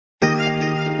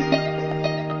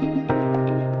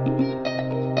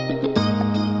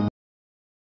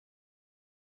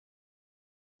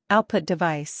Output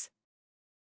device.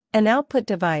 An output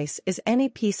device is any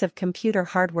piece of computer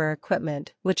hardware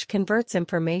equipment which converts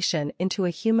information into a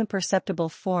human-perceptible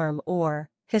form or,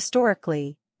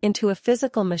 historically, into a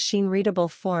physical machine-readable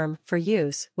form for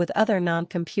use with other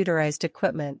non-computerized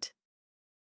equipment.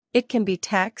 It can be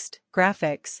text,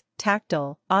 graphics,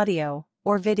 tactile, audio,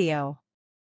 or video.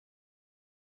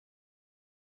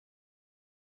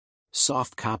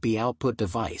 Soft copy output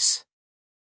device.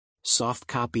 Soft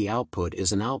copy output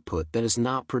is an output that is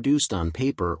not produced on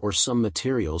paper or some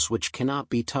materials which cannot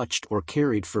be touched or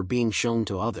carried for being shown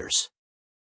to others.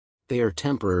 They are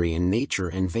temporary in nature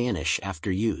and vanish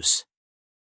after use.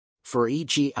 For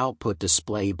e.g., output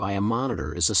display by a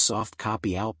monitor is a soft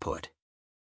copy output.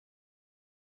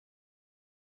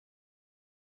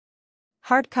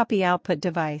 Hard copy output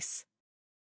device.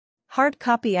 Hard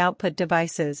copy output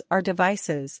devices are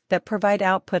devices that provide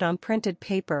output on printed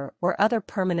paper or other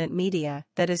permanent media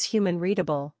that is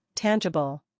human-readable,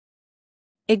 tangible.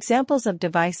 Examples of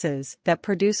devices that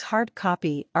produce hard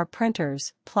copy are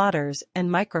printers, plotters, and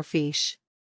microfiche.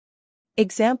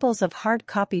 Examples of hard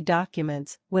copy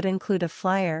documents would include a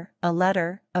flyer, a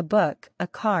letter, a book, a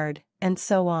card, and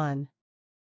so on.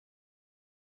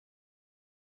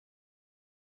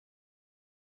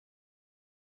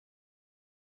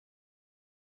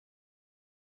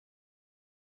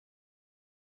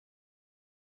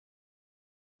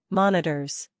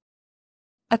 Monitors.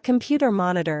 A computer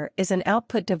monitor is an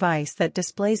output device that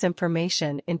displays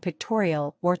information in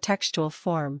pictorial or textual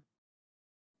form.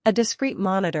 A discrete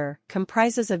monitor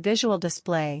comprises a visual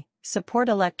display, support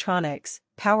electronics,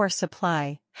 power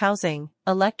supply, housing,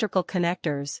 electrical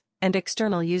connectors, and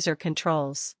external user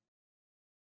controls.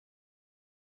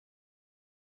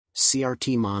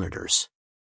 CRT monitors.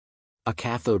 A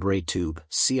cathode ray tube,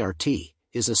 CRT,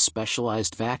 is a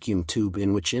specialized vacuum tube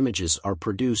in which images are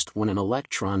produced when an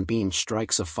electron beam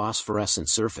strikes a phosphorescent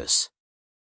surface.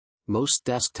 Most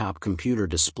desktop computer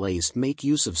displays make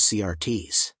use of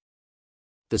CRTs.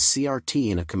 The CRT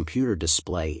in a computer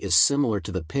display is similar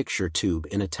to the picture tube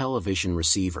in a television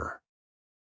receiver.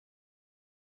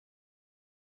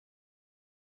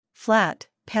 Flat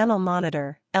panel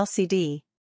monitor, LCD.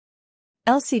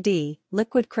 LCD,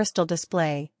 liquid crystal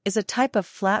display, is a type of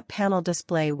flat panel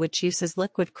display which uses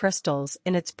liquid crystals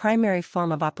in its primary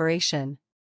form of operation.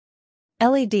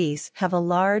 LEDs have a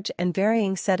large and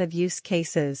varying set of use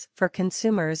cases for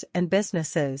consumers and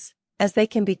businesses, as they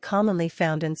can be commonly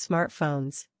found in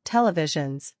smartphones,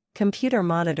 televisions, computer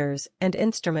monitors, and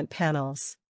instrument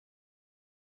panels.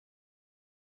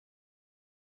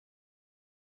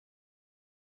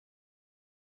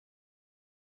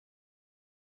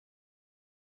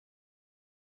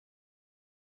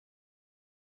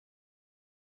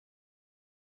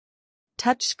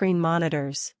 Touchscreen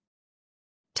monitors.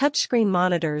 Touchscreen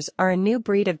monitors are a new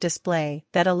breed of display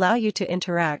that allow you to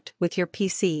interact with your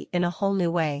PC in a whole new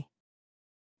way.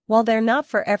 While they're not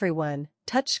for everyone,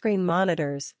 touchscreen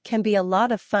monitors can be a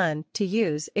lot of fun to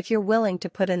use if you're willing to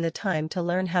put in the time to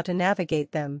learn how to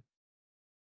navigate them.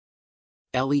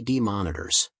 LED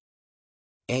monitors.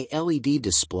 A LED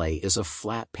display is a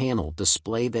flat panel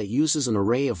display that uses an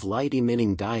array of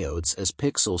light-emitting diodes as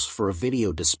pixels for a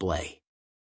video display.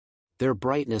 Their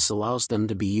brightness allows them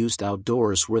to be used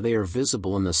outdoors where they are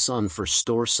visible in the sun for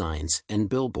store signs and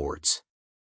billboards.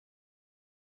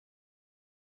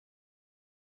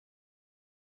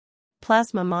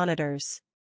 Plasma monitors.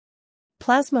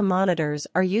 Plasma monitors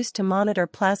are used to monitor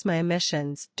plasma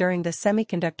emissions during the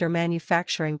semiconductor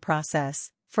manufacturing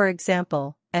process, for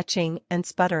example, etching and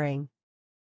sputtering.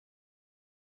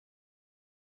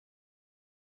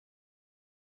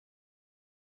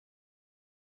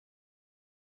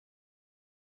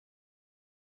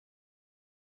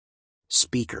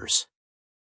 Speakers.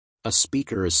 A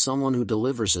speaker is someone who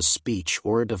delivers a speech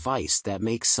or a device that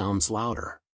makes sounds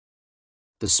louder.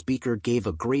 The speaker gave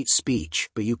a great speech,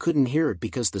 but you couldn't hear it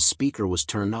because the speaker was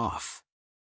turned off.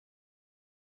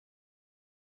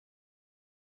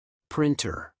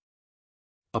 Printer.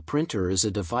 A printer is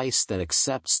a device that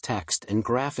accepts text and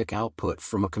graphic output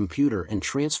from a computer and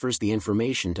transfers the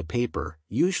information to paper,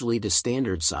 usually to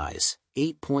standard size,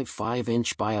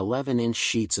 8.5-inch by 11-inch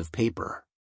sheets of paper.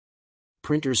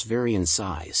 Printers vary in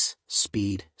size,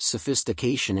 speed,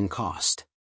 sophistication, and cost.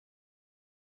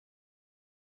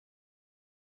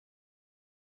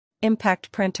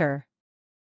 Impact printer.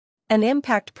 An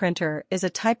impact printer is a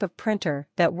type of printer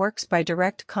that works by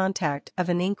direct contact of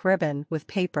an ink ribbon with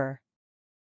paper.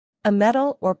 A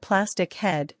metal or plastic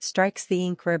head strikes the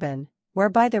ink ribbon,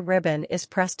 whereby the ribbon is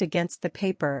pressed against the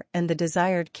paper and the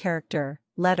desired character,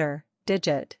 letter,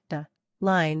 digit,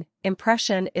 line,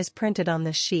 impression is printed on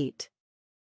the sheet.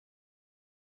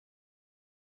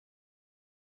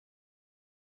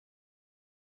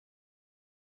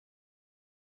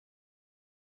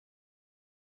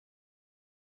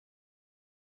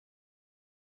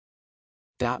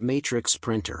 Dot matrix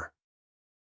printer.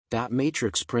 Dot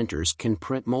matrix printers can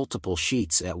print multiple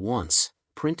sheets at once,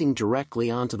 printing directly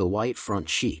onto the white front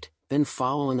sheet, then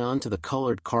following on to the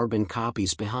colored carbon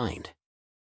copies behind.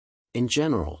 In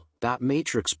general, dot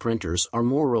matrix printers are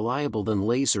more reliable than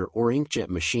laser or inkjet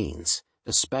machines,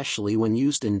 especially when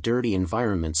used in dirty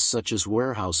environments such as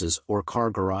warehouses or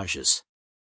car garages.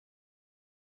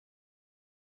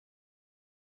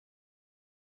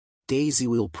 Daisy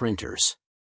wheel printers.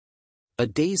 A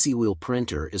daisy wheel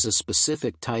printer is a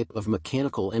specific type of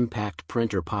mechanical impact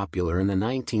printer popular in the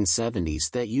 1970s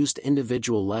that used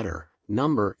individual letter,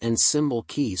 number, and symbol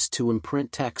keys to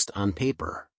imprint text on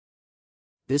paper.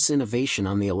 This innovation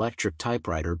on the electric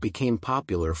typewriter became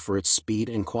popular for its speed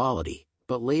and quality,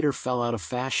 but later fell out of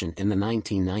fashion in the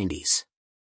 1990s.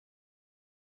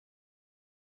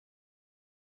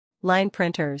 Line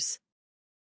printers.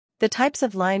 The types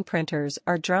of line printers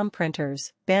are drum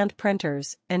printers, band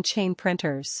printers, and chain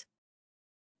printers.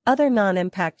 Other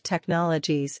non-impact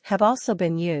technologies have also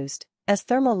been used, as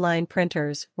thermal line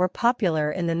printers were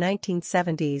popular in the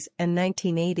 1970s and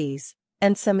 1980s,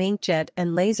 and some inkjet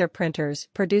and laser printers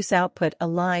produce output a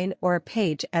line or a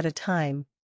page at a time.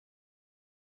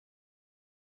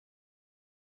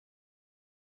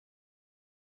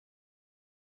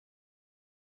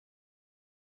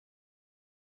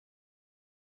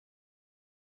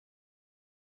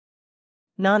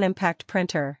 Non-impact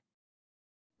printer.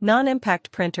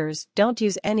 Non-impact printers don't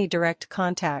use any direct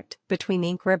contact between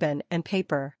ink ribbon and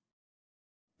paper.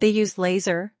 They use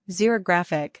laser,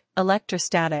 xerographic,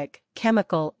 electrostatic,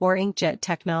 chemical, or inkjet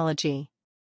technology.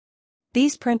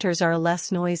 These printers are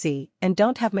less noisy and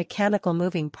don't have mechanical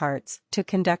moving parts to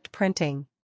conduct printing.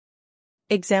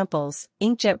 Examples: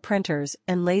 inkjet printers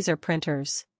and laser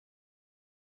printers.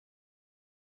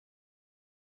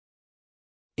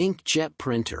 Inkjet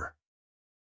printer.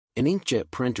 An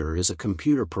inkjet printer is a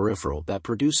computer peripheral that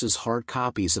produces hard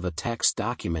copies of a text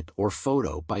document or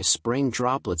photo by spraying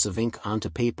droplets of ink onto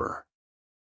paper.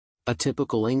 A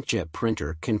typical inkjet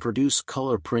printer can produce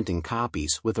color printing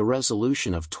copies with a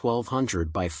resolution of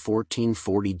 1200 by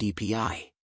 1440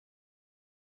 dpi.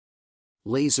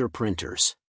 Laser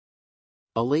printers.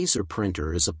 A laser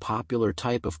printer is a popular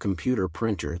type of computer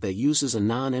printer that uses a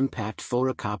non-impact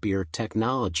photocopier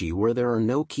technology where there are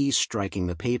no keys striking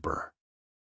the paper.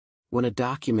 When a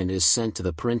document is sent to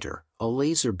the printer, a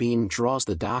laser beam draws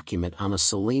the document on a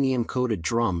selenium-coated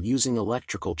drum using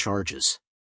electrical charges.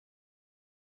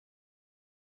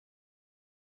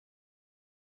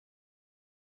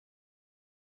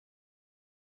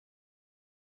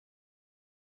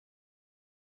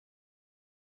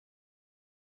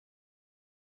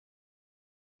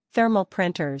 Thermal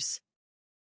printers.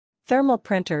 Thermal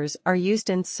printers are used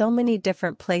in so many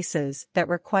different places that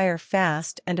require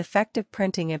fast and effective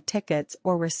printing of tickets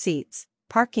or receipts,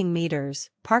 parking meters,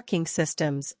 parking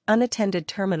systems, unattended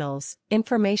terminals,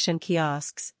 information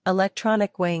kiosks,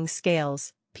 electronic weighing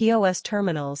scales, POS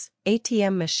terminals,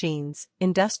 ATM machines,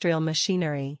 industrial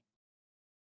machinery.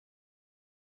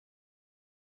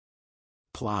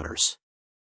 Plotters.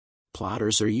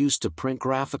 Plotters are used to print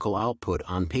graphical output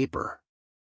on paper.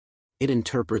 It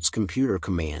interprets computer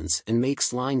commands and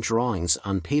makes line drawings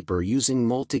on paper using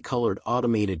multicolored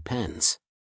automated pens.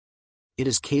 It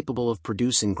is capable of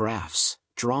producing graphs,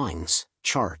 drawings,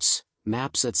 charts,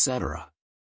 maps, etc.